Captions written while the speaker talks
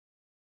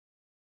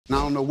I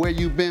don't know where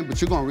you've been,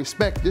 but you're going to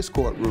respect this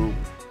courtroom.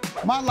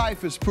 My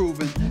life has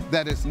proven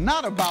that it's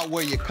not about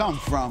where you come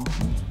from,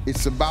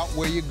 it's about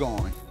where you're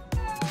going.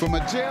 From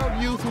a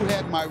jailed youth who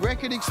had my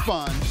record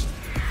expunged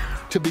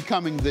to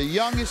becoming the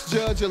youngest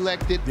judge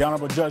elected. The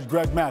Honorable Judge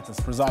Greg Mathis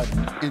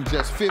presiding. In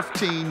just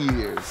 15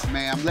 years.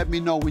 Ma'am, let me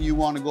know when you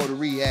want to go to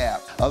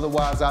rehab.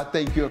 Otherwise, I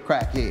think you're a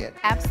crackhead.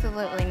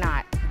 Absolutely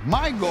not.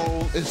 My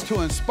goal is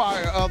to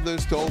inspire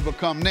others to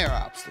overcome their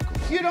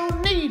obstacles. You don't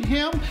need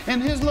him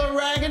and his little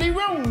raggedy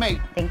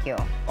roommate. Thank you.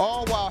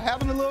 All while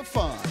having a little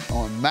fun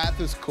on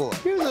Mathis Court.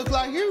 You look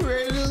like you're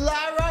ready to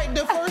lie right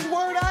the first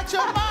word out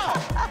your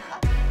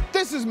mouth.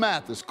 This is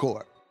Mathis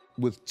Court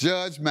with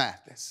Judge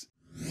Mathis.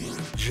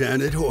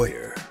 Janet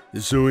Hoyer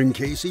is suing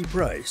Casey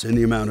Price in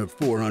the amount of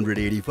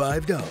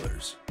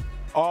 $485.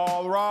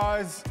 All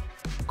rise.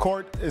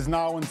 Court is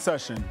now in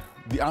session.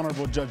 The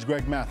Honorable Judge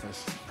Greg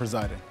Mathis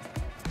presiding.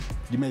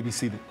 You may be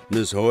seated.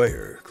 Ms.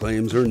 Hoyer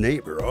claims her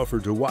neighbor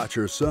offered to watch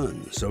her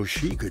son so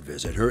she could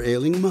visit her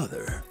ailing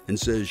mother and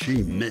says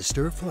she missed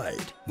her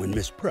flight when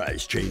Miss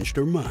Price changed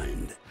her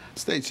mind.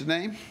 State your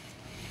name.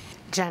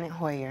 Janet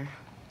Hoyer.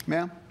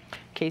 Ma'am?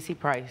 Casey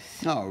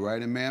Price. All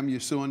right, and ma'am,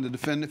 you're suing the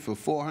defendant for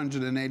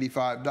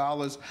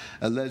 $485,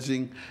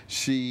 alleging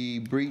she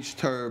breached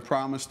her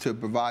promise to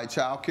provide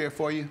child care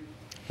for you?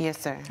 Yes,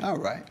 sir. All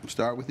right, we'll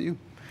start with you.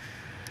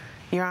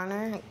 Your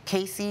Honor,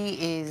 Casey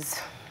is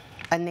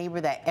a neighbor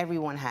that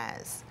everyone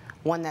has.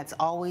 One that's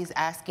always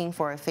asking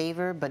for a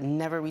favor but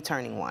never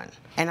returning one.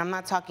 And I'm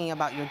not talking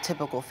about your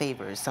typical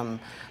favors, some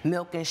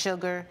milk and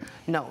sugar.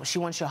 No, she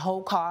wants your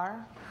whole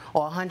car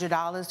or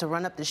 $100 to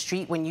run up the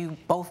street when you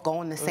both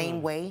going the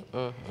same way.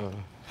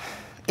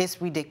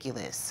 It's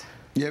ridiculous.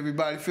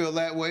 Everybody feel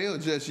that way or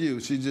just you?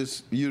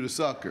 You the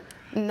sucker?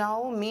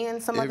 No, me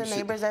and some other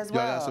neighbors as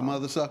well. Y'all got some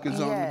other suckers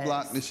on the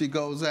block that she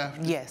goes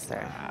after? Yes,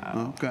 sir.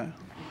 Okay.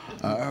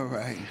 All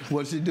right.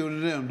 What she do to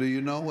them? Do you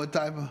know what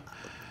type of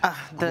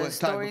the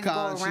stories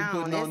go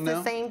around. It's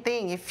the same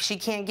thing. If she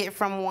can't get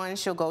from one,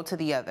 she'll go to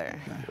the other.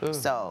 Okay.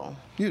 So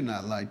you're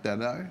not like that,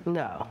 are you?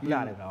 No,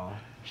 not at all.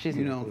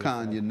 You don't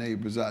con your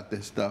neighbors out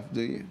this stuff,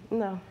 do you?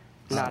 No,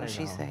 not at all.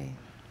 She say.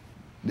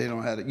 They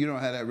don't have you don't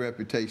have that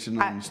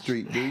reputation on the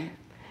street, do you?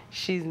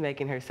 She's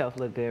making herself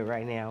look good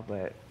right now,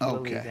 but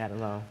we'll leave that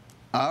alone.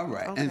 All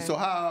right. Okay. And so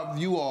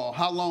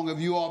how long have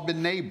you all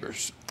been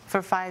neighbors?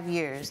 For 5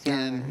 years.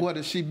 And what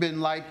has she been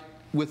like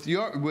with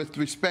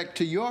respect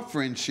to your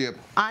friendship?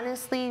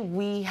 Honestly,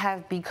 we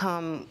have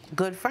become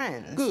good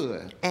friends.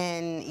 Good.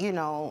 And you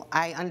know,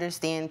 I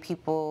understand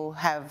people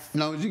have. As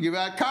long as you give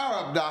that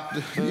car up, doctor,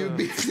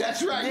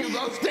 that's right. You're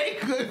gonna stay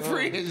good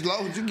friends as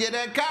long as you get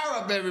that car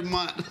up every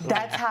month.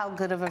 That's how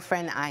good of a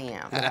friend I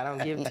am. But I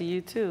don't give to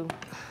you too.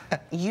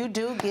 You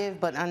do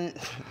give, but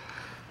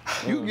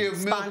you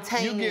give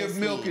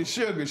milk and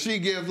sugar. She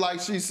gives, like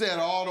she said,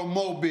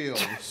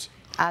 automobiles.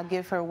 I'll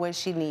give her what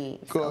she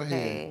needs. Go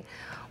ahead.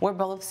 We're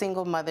both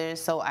single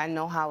mothers, so I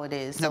know how it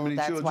is. So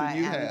that's why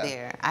I'm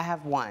there. I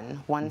have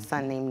one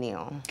son named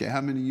Neil. Okay,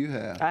 how many you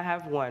have? I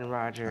have one,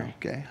 Roger.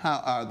 Okay,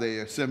 how are they?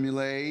 A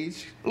similar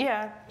age?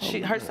 Yeah,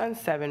 her son's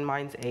 7,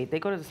 mine's 8. They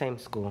go to the same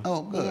school.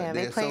 Oh, good. Yeah,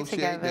 they play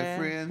together. They're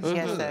friends.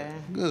 Yes, sir.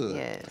 Good.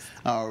 Yes.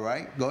 All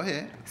right, go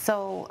ahead.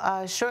 So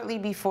shortly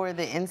before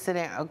the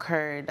incident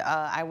occurred,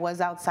 I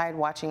was outside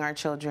watching our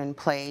children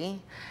play.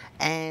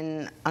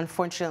 And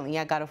unfortunately,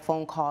 I got a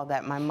phone call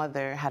that my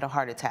mother had a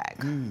heart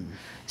attack.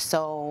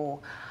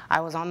 So I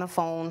was on the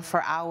phone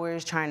for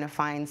hours trying to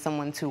find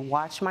someone to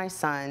watch my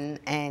son,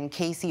 and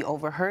Casey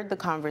overheard the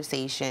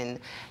conversation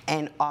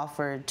and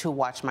offered to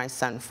watch my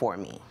son for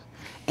me.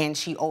 And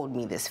she owed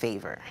me this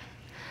favor.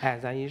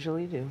 As I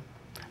usually do.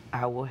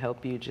 I will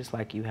help you just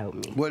like you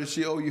helped me. What does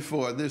she owe you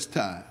for this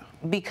time?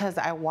 Because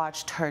I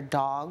watched her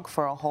dog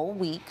for a whole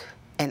week,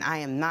 and I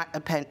am not a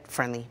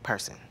pet-friendly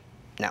person.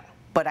 No.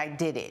 But I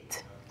did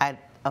it.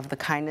 Of the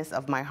kindness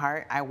of my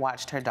heart, I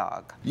watched her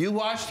dog. You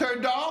watched her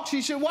dog?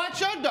 She should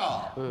watch your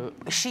dog.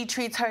 She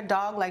treats her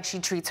dog like she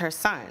treats her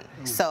son.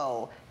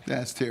 So.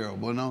 That's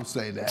terrible. Don't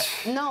say that.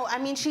 No, I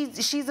mean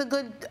she's a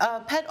good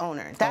pet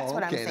owner. That's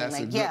what I'm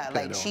saying. That's like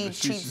like she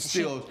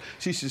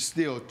should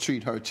still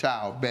treat her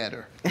child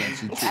better than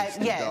she treats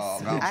the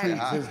dog. He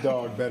treats his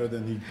dog better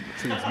than he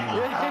treats me.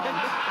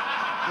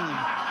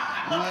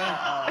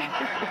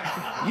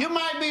 You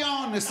might be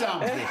on to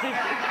something.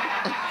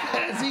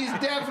 He's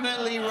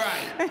definitely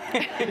right.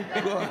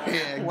 Go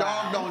ahead.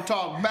 Dog don't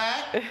talk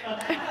back.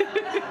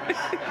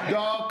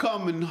 Dog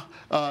come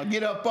and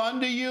get up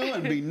under you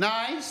and be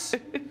nice.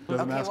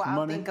 Doesn't ask for I'll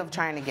money. think of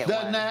trying to get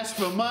Doesn't one. ask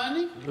for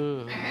money.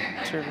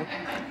 True.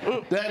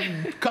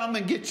 Doesn't come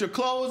and get your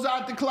clothes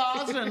out the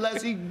closet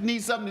unless he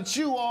needs something to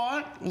chew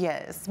on.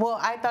 Yes. Well,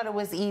 I thought it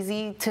was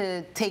easy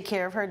to take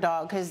care of her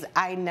dog because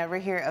I never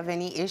hear of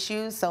any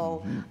issues,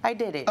 so I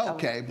did it.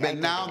 Okay, but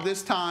now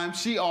this time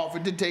she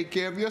offered to take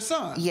care of your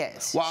son.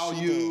 Yes.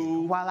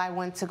 While I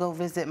went to go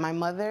visit my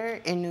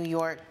mother in New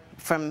York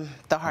from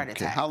the heart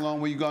attack. How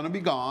long were you going to be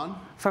gone?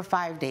 For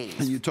 5 days.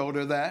 And you told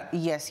her that?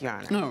 Yes, Your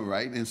Honor. All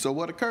right. And so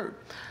what occurred?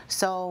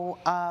 So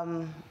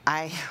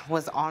I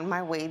was on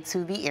my way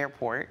to the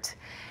airport,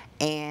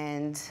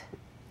 and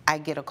I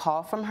get a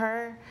call from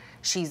her.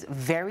 She's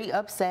very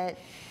upset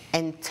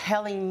and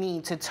telling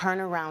me to turn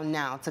around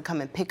now to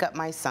come and pick up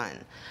my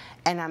son.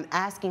 And I'm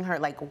asking her,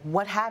 like,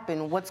 what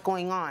happened? What's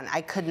going on?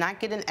 I could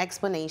not get an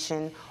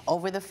explanation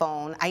over the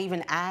phone. I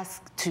even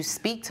asked to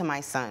speak to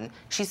my son.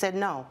 She said,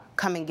 no,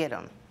 come and get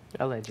him.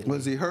 Allegedly.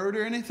 Was he hurt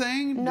or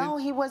anything? No,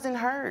 he wasn't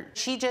hurt.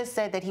 She just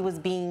said that he was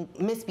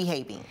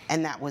misbehaving,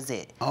 and that was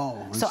it.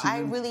 Oh. So I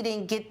really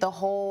didn't get the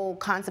whole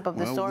concept of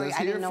the story. Let's I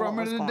hear didn't know from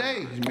what her was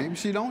today. going on. Maybe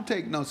she don't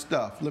take no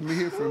stuff. Let me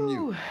hear from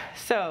you.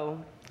 So,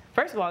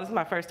 first of all, this is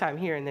my first time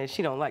hearing that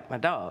she don't like my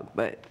dog,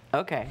 but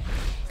okay.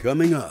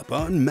 Coming up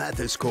on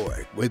Mathis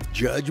Court with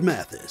Judge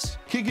Mathis.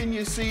 Kicking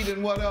your seat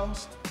and what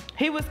else?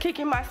 He was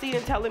kicking my seat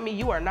and telling me,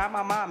 you are not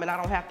my mom and I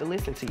don't have to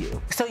listen to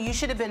you. So you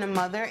should have been a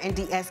mother and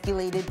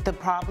de-escalated the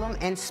problem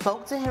and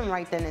spoke to him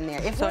right then and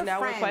there. If So now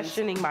we're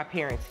questioning my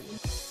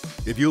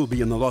parenting. If you'll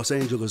be in the Los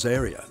Angeles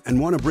area and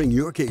want to bring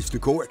your case to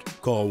court,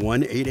 call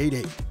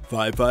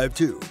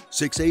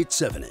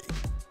 1-888-552-6878.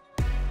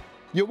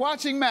 You're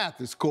watching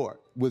Mathis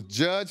Court with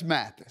Judge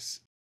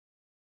Mathis.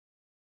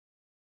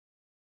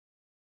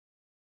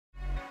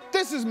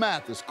 This is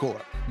Mathis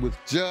Court with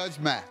Judge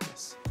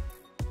Mathis.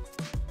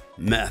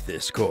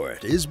 Mathis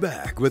Court is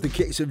back with a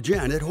case of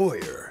Janet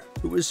Hoyer,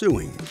 who is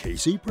suing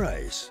Casey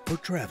Price for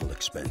travel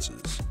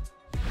expenses.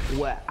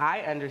 What I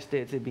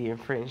understood to be in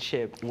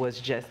friendship was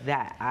just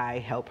that. I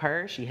help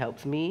her, she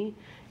helps me,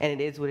 and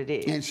it is what it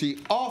is. And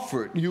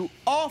you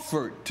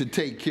offered to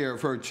take care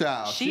of her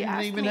child. She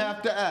didn't even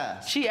have to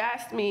ask. She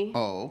asked me.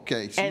 Oh,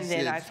 okay. And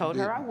then I told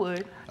her I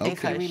would.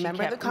 If you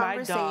remember the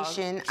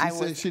conversation, I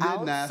was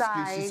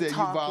outside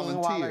talking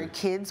while our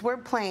kids were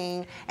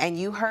playing, and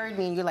you heard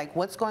me, and you're like,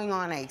 what's going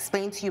on? I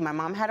explained to you, my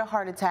mom had a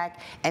heart attack,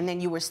 and then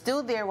you were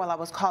still there while I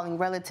was calling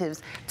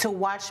relatives to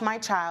watch my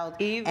child.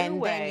 Then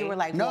you were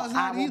like, well,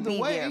 I will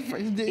be there for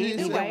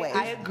either way.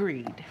 I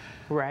agreed.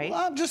 Right.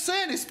 Well, I'm just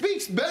saying it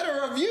speaks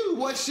better of you,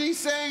 what she's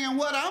saying and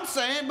what I'm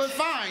saying, but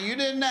fine, you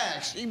didn't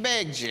ask. She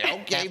begged you.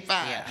 Okay,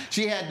 fine. Yeah.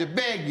 She had to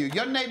beg you.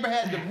 Your neighbor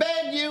had to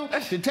beg you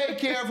to take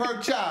care of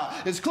her child.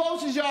 As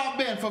close as y'all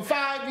been for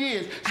 5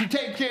 years, she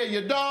take care of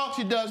your dog,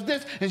 she does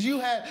this, and she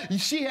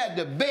had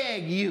to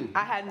beg you.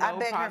 I had no I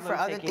beg her for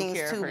other things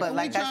too, but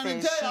like I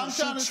said,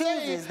 she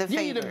chooses the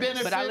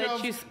favors. But I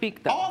let you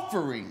speak though.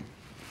 Offering.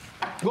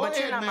 Go but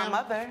ahead, you're not my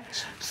mother.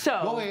 So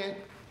go ahead.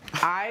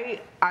 I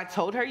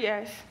told her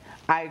yes.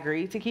 I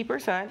agreed to keep her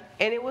son,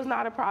 and it was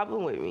not a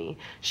problem with me.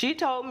 She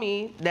told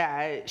me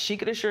that she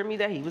could assure me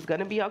that he was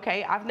going to be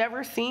okay. I've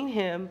never seen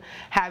him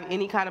have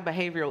any kind of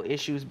behavioral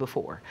issues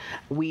before.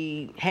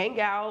 We hang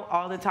out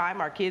all the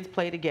time. Our kids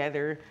play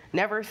together.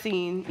 Never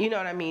seen, you know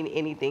what I mean,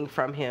 anything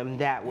from him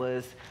that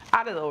was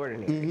out of the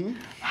ordinary. Mm-hmm.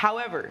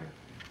 However,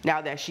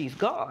 now that she's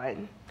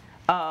gone,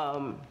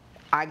 I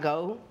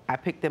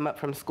pick them up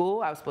from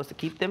school. I was supposed to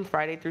keep them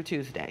Friday through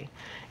Tuesday.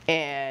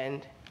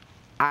 And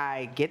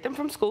I get them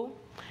from school.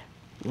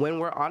 When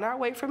we're on our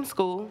way from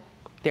school,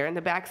 they're in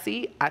the back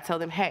seat, I tell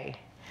them, hey,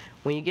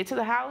 when you get to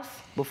the house,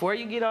 before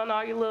you get on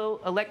all your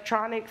little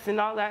electronics and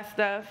all that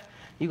stuff,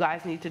 you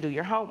guys need to do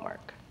your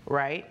homework,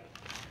 right?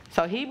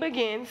 So he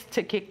begins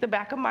to kick the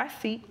back of my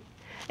seat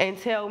and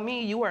tell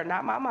me, you are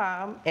not my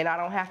mom, and I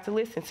don't have to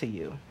listen to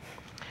you.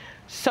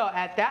 So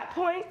at that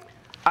point,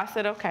 I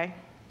said, okay,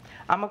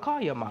 I'm gonna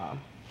call your mom,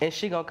 and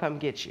she gonna come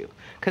get you,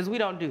 because we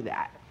don't do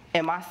that.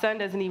 And my son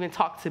doesn't even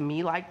talk to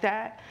me like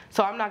that,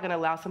 so I'm not going to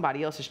allow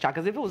somebody else's child.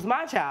 Because if it was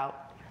my child,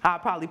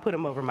 I'd probably put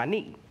him over my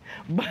knee.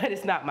 But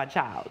it's not my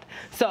child.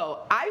 So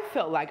I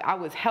felt like I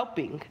was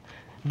helping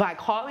by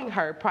calling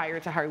her prior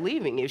to her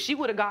leaving. If she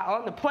would have got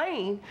on the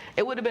plane,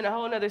 it would have been a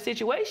whole other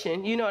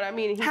situation. You know what I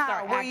mean? And he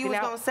started Where acting you was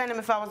out. going to send him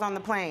if I was on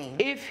the plane?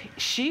 If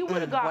she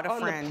would have got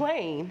on the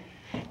plane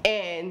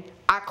and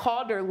I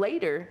called her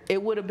later,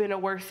 it would have been a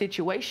worse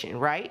situation,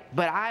 right?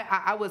 But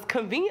I was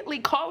conveniently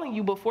calling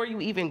you before you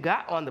even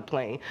got on the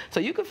plane. So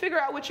you can figure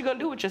out what you're going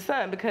to do with your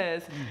son,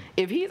 because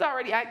if he's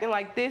already acting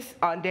like this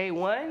on day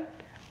one,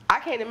 I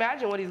can't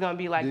imagine what he's going to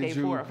be like day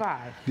 4 or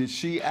 5. Did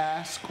she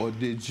ask or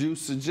did you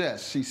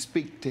suggest she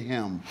speak to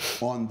him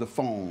on the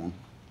phone?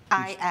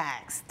 I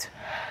asked.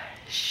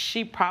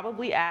 She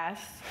probably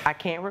asked. I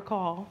can't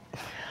recall.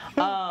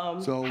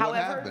 So what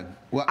happened?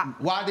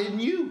 Why didn't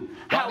you?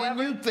 Why didn't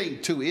you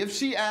think to? If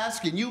she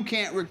asked and you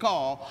can't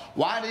recall,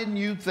 why didn't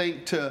you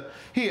think to,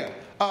 here,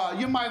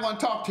 you might want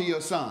to talk to your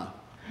son?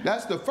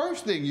 That's the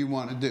first thing you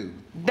want to do.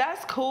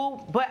 That's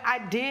cool, but I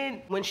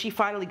did, when she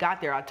finally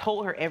got there, I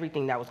told her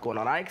everything that was going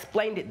on. I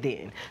explained it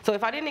then. So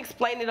if I didn't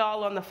explain it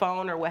all on the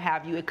phone or what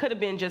have you, it could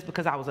have been just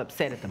because I was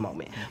upset at the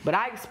moment. But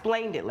I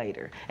explained it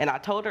later, and I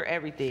told her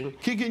everything.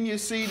 Kicking your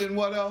seat and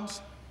what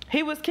else?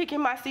 He was kicking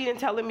my seat and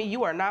telling me,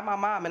 you are not my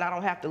mom and I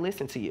don't have to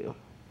listen to you.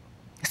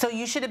 So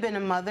you should have been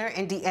a mother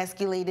and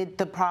de-escalated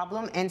the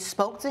problem and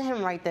spoke to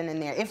him right then and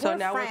there. So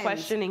now we're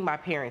questioning my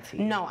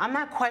parenting. No, I'm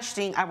not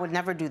questioning. I would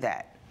never do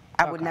that.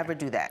 I would never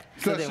do that.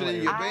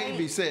 Questioning your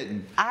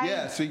babysitting.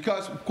 Yes,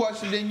 because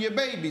questioning your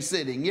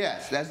babysitting.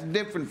 Yes, that's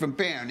different from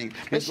parenting.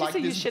 It's like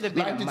this,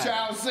 like the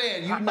child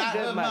said, you're not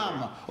her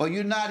mama, or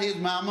you're not his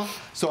mama.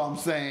 So I'm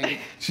saying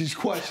she's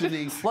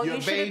questioning your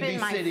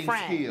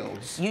babysitting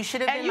skills. You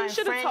should have been my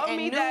friend and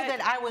knew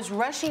that I was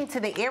rushing to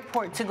the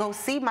airport to go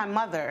see my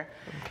mother.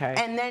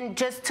 And then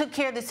just took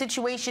care of the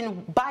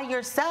situation by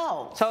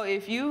yourself. So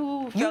if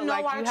you felt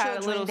like you had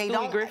a little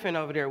Stewie Griffin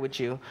over there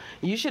with you,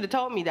 you should have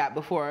told me that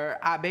before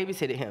I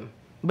babysitted him.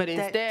 But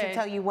instead, to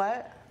tell you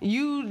what?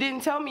 You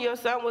didn't tell me your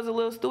son was a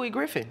little Stewie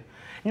Griffin.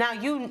 Now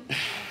you.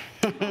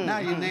 Now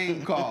your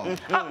name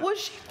called.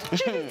 She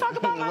just talk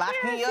about my Lock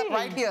me up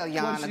right here,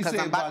 Yana, because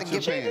I'm about to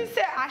get She just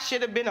said I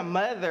should have been a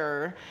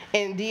mother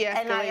and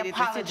de-escalated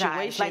the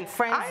situation. Like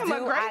friends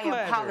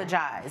I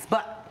apologize,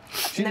 but.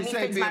 She didn't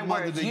say be a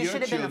mother to your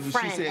children.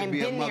 She said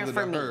be a mother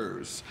to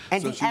hers.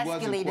 And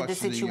de-escalated the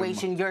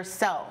situation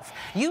yourself.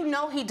 You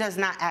know he does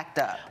not act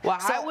up. Well,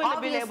 I wouldn't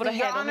have been able to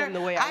handle him the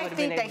way I would have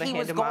been able to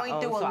handle my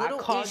own. So I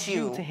called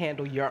you to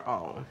handle your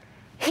own.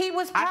 He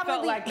was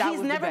probably,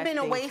 he's never been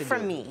away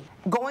from me.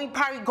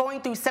 Probably going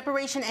through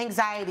separation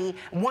anxiety,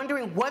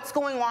 wondering what's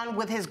going on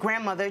with his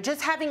grandmother,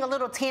 just having a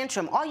little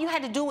tantrum. All you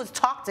had to do was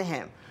talk to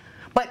him.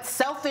 But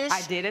selfish.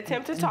 I did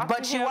attempt to talk to him.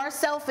 But you are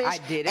selfish. I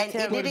did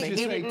attempt.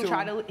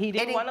 He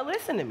didn't want to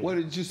listen to me. What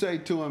did you say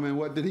to him, and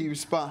what did he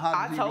respond?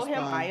 How did he respond? I told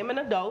him I am an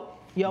adult.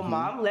 Your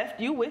mom left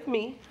you with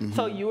me,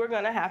 so you are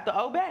going to have to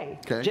obey.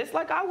 Just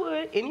like I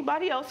would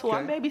anybody else who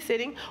I'm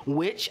babysitting,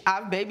 which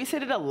I've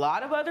babysitted a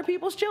lot of other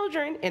people's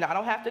children, and I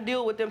don't have to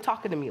deal with them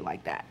talking to me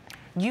like that.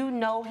 You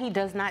know he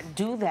does not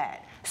do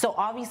that. So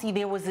obviously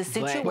there was a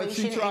situation. But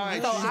she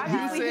tried.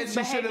 You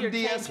said she should have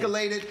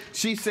de-escalated.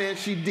 She said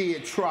she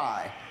did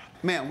try.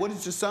 Man, what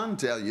did your son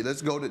tell you?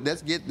 Let's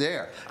get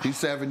there. He's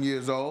 7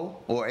 years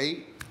old or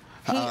 8.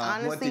 He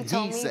honestly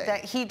told me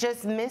that he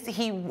just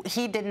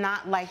he did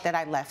not like that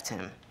I left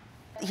him.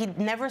 He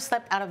never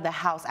slept out of the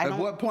house. At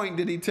what point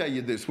did he tell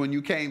you this? When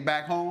you came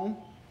back home?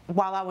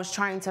 While I was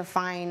trying to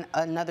find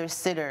another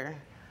sitter.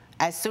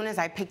 As soon as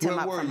I picked him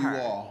up from her.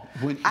 Where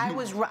were you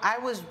all? I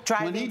was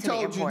driving to the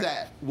airport. When he told you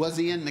that, was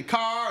he in the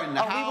car, in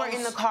the house? We were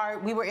in the car.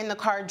 We were in the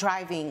car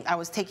driving. I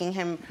was taking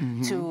him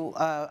to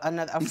a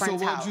friend's house.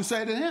 So what did you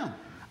say to him?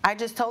 I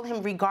just told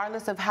him,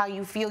 regardless of how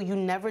you feel, you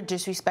never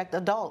disrespect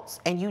adults,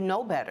 and you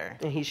know better.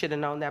 And he should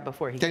have known that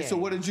before he came. Okay, so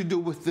what did you do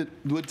with the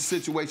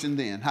situation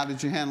then? How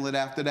did you handle it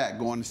after that,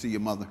 going to see your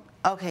mother?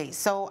 Okay,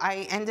 so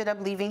I ended up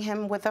leaving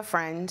him with a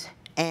friend,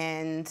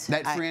 and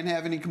that friend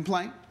have any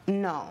complaint?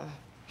 No.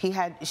 He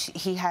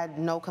had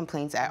no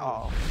complaints at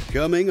all.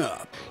 Coming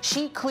up.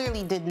 She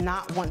clearly did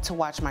not want to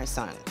watch my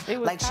son.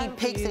 Like, she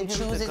picks and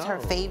chooses her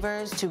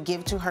favors to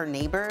give to her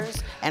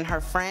neighbors and her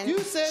friends. You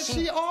said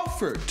she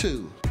offered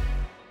to.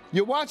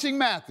 You're watching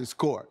Mathis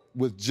Court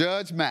with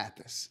Judge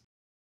Mathis.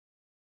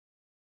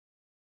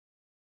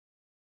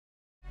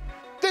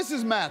 This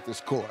is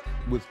Mathis Court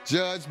with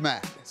Judge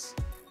Mathis.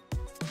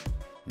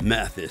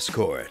 Mathis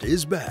Court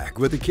is back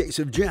with a case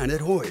of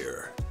Janet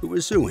Hoyer, who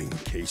is suing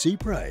Casey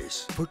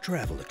Price for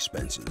travel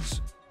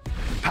expenses.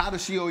 How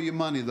does she owe you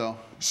money, though?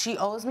 She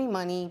owes me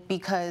money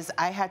because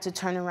I had to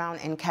turn around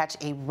and catch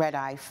a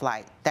red-eye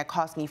flight that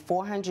cost me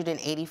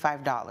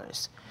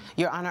 $485.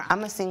 Your Honor,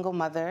 I'm a single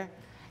mother,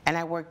 and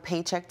I work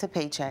paycheck to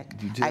paycheck.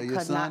 I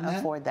could not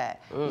afford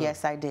that.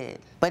 Yes, I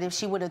did. But if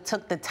she would have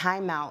took the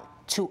time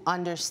out to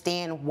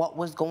understand what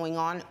was going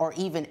on, or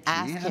even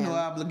ask him. You have no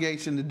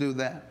obligation to do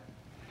that.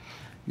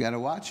 You got to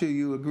watch who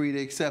you agree to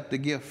accept a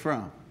gift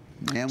from.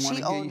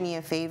 She owed me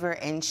a favor,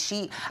 and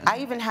I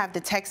even have the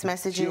text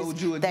messages. She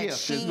owed you a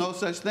gift. There's no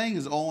such thing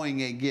as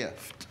owing a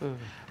gift.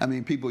 I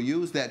mean, people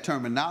use that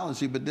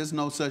terminology, but there's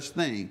no such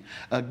thing.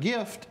 A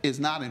gift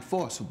is not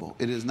enforceable.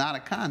 It is not a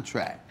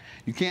contract.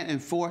 You can't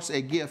enforce a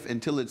gift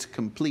until it's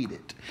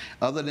completed.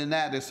 Other than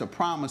that, it's a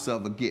promise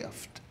of a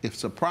gift.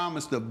 It's a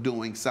promise of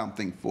doing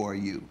something for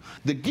you.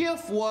 The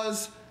gift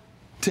was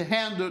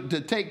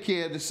to take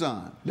care of the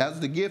son. That's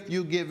the gift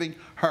you're giving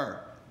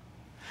her.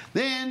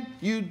 Then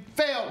you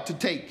failed to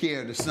take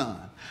care of the son.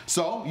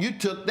 So you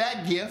took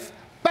that gift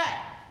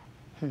back.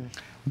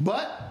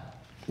 But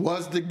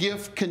was the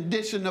gift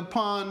conditioned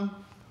upon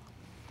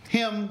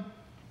him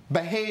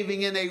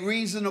behaving in a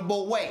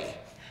reasonable way?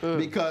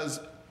 Because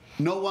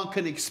no one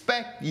can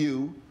expect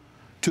you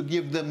to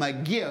give them a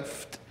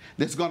gift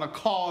that's going to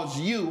cause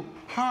you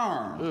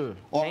harm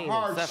or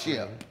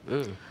hardship.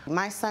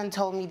 My son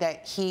told me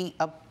that he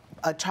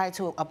tried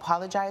to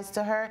apologize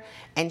to her,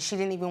 and she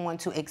didn't even want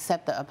to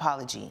accept the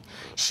apology.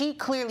 She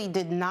clearly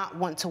did not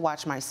want to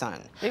watch my son.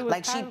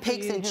 Like, she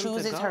picks and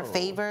chooses her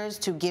favors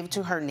to give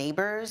to her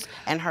neighbors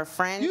and her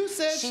friends. You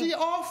said she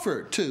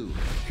offered to.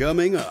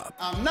 Coming up.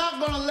 I'm not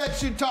going to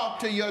let you talk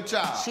to your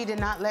child. She did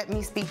not let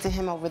me speak to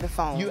him over the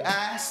phone. You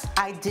asked?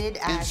 I did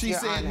ask, and she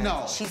said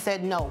no. She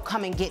said no,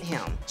 come and get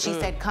him. She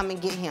said come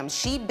and get him.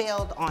 She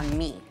bailed on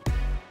me.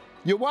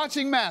 You're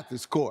watching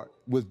Mathis Court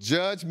with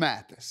Judge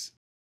Mathis.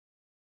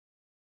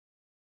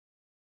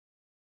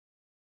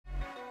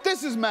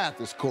 This is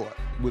Mathis Court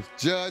with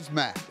Judge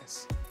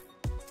Mathis.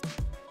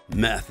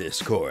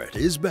 Mathis Court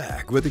is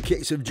back with the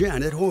case of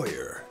Janet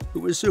Hoyer,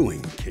 who is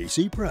suing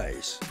Casey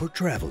Price for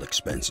travel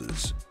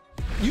expenses.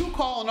 You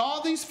calling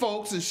all these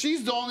folks, and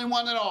she's the only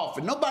one that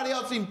offered. Nobody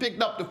else even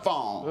picked up the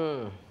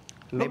phone.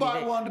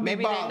 Nobody wanted to be bothered with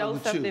you. Maybe they know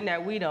something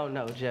that we don't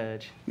know,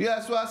 Judge. Yeah,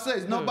 that's what I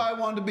say. Nobody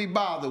wanted to be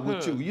bothered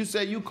with you. You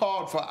said you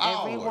called for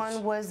hours.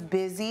 Everyone was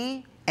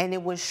busy, and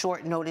it was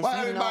short notice. Why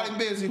everybody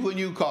busy when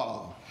you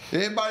call?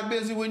 Everybody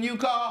busy when you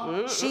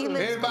call? She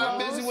lives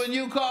Everybody close. busy when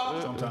you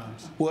call?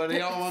 Sometimes. Well, they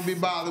don't want to be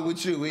bothered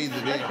with you either.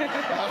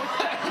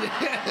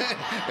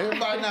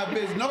 Everybody not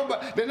busy.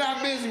 Nobody, they're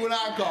not busy when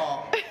I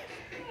call.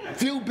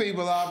 Few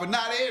people are, but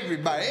not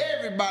everybody.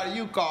 Everybody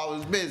you call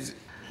is busy.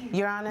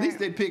 Your Honor. At least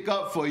they pick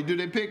up for you. Do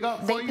they pick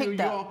up for you?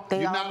 Picked up. They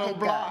You're all not on picked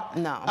block? up.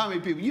 No. How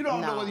many people? You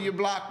don't know whether you're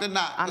blocked or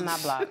not. I'm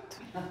not blocked.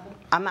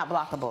 I'm not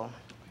blockable.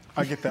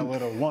 I get that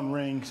little one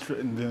ring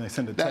and then they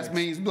send a text. That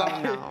means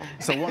blocked. No.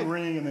 So one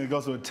ring and then it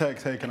goes to a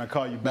text, hey, can I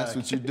call you back? That's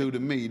what you do to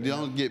me.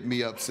 Don't get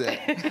me upset.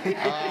 All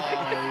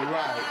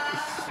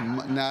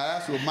right. Now,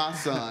 that's what my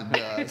son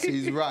does.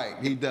 He's right.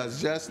 He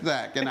does just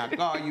that. Can I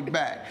call you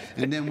back?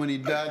 And then when he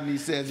doesn't, he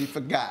says he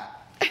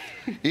forgot.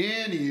 In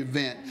any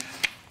event,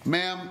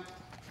 ma'am,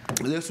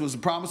 this was a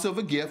promise of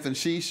a gift, and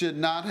she should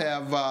not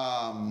have,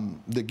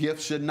 the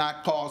gift should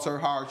not cause her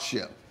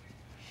hardship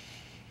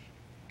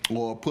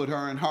or put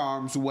her in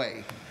harm's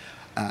way.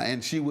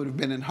 And she would have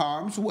been in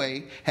harm's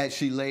way had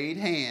she laid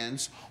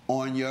hands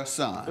on your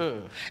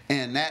son.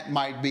 And that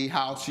might be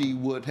how she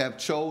would have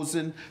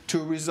chosen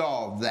to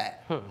resolve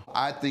that.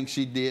 I think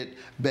she did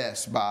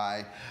best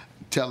by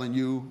telling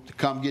you to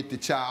come get the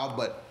child,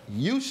 but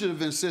you should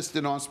have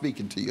insisted on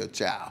speaking to your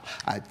child.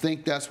 I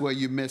think that's where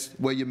you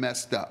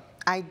messed up.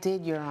 I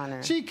did, Your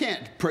Honor. She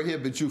can't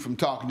prohibit you from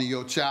talking to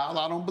your child.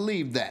 I don't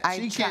believe that.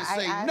 She can't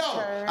say,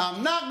 no,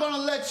 I'm not going to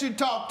let you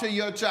talk to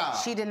your child.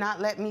 She did not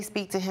let me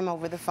speak to him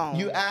over the phone.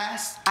 You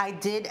asked? I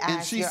did ask,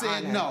 and she Your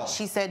said Honor. no.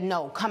 She said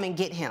no, come and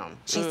get him.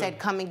 She said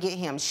come and get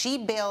him. She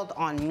bailed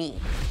on me.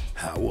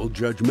 How will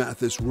Judge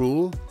Mathis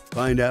rule?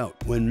 Find out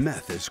when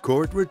Mathis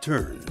Court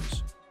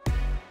returns.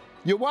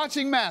 You're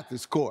watching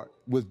Mathis Court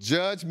with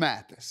Judge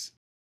Mathis.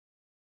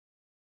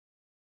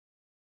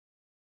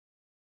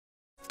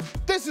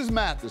 This is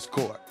Mathis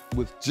Court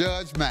with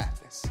Judge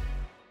Mathis.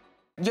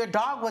 Your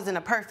dog wasn't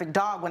a perfect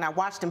dog when I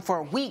watched him for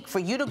a week. For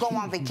you to go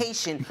on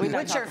vacation with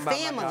your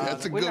family.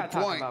 That's a We're good not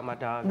point. talking about my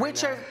dog With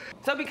right your- now.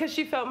 So because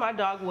she felt my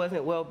dog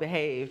wasn't well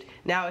behaved,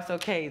 now it's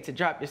okay to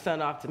drop your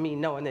son off to me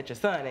knowing that your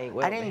son ain't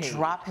well I behaved. didn't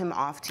drop him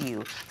off to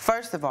you.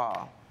 First of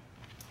all,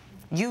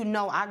 you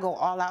know I go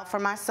all out for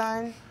my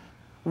son.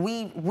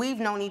 We've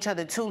known each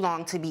other too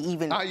long to be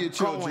even. How your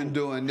children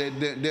doing? They're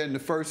in the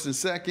first and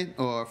second,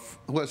 or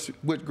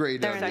what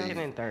grade are they? Second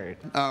and third.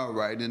 All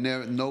right, and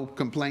there are no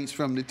complaints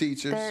from the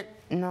teachers?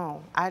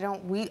 No, I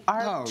don't.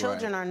 Our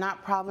children are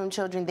not problem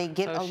children. They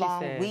get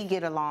along. We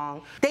get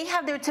along. They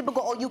have their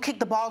typical, oh, you kick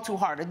the ball too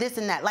hard, or this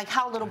and that, like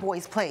how little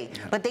boys play.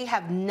 But they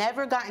have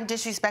never gotten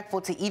disrespectful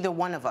to either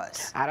one of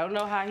us. I don't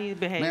know how he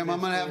behaved. Ma'am,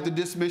 I'm going to have to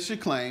dismiss your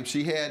claim.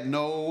 She had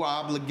no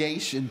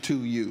obligation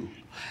to you.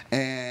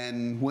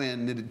 And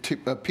when it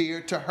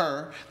appeared to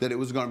her that it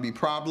was going to be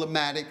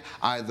problematic,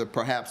 either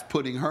perhaps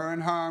putting her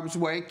in harm's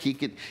way,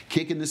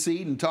 kicking the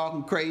seat and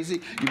talking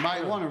crazy, you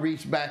might want to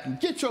reach back and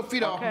get your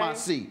feet off my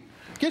seat.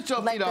 Get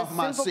your feet off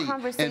my seat,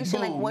 and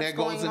boom, there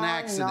goes an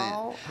accident.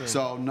 No.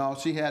 So, no,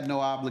 she had no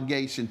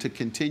obligation to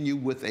continue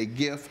with a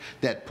gift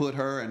that put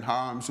her in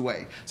harm's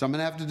way. So I'm going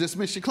to have to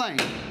dismiss your claim.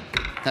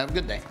 Have a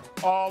good day.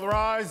 All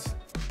rise.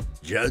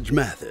 Judge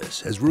Mathis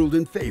has ruled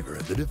in favor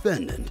of the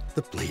defendant.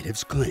 The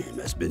plaintiff's claim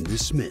has been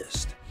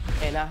dismissed.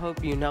 And I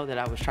hope you know that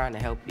I was trying to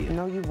help you.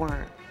 No, you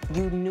weren't.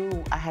 You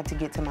knew I had to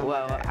get to my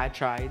Well, mother. I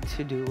tried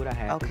to do what I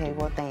had to do. Okay,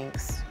 well,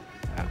 thanks.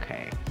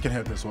 Okay. You can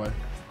head this way.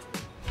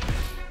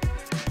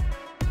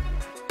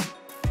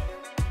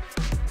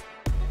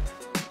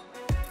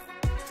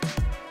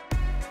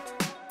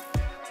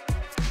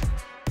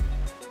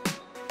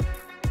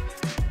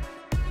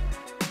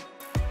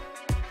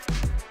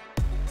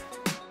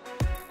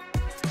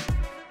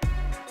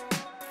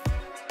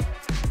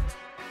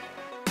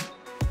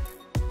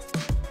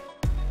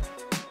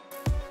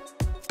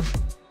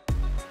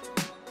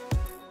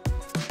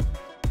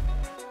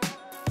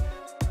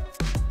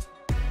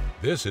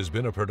 This has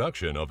been a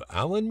production of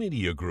Allen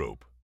Media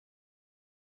Group.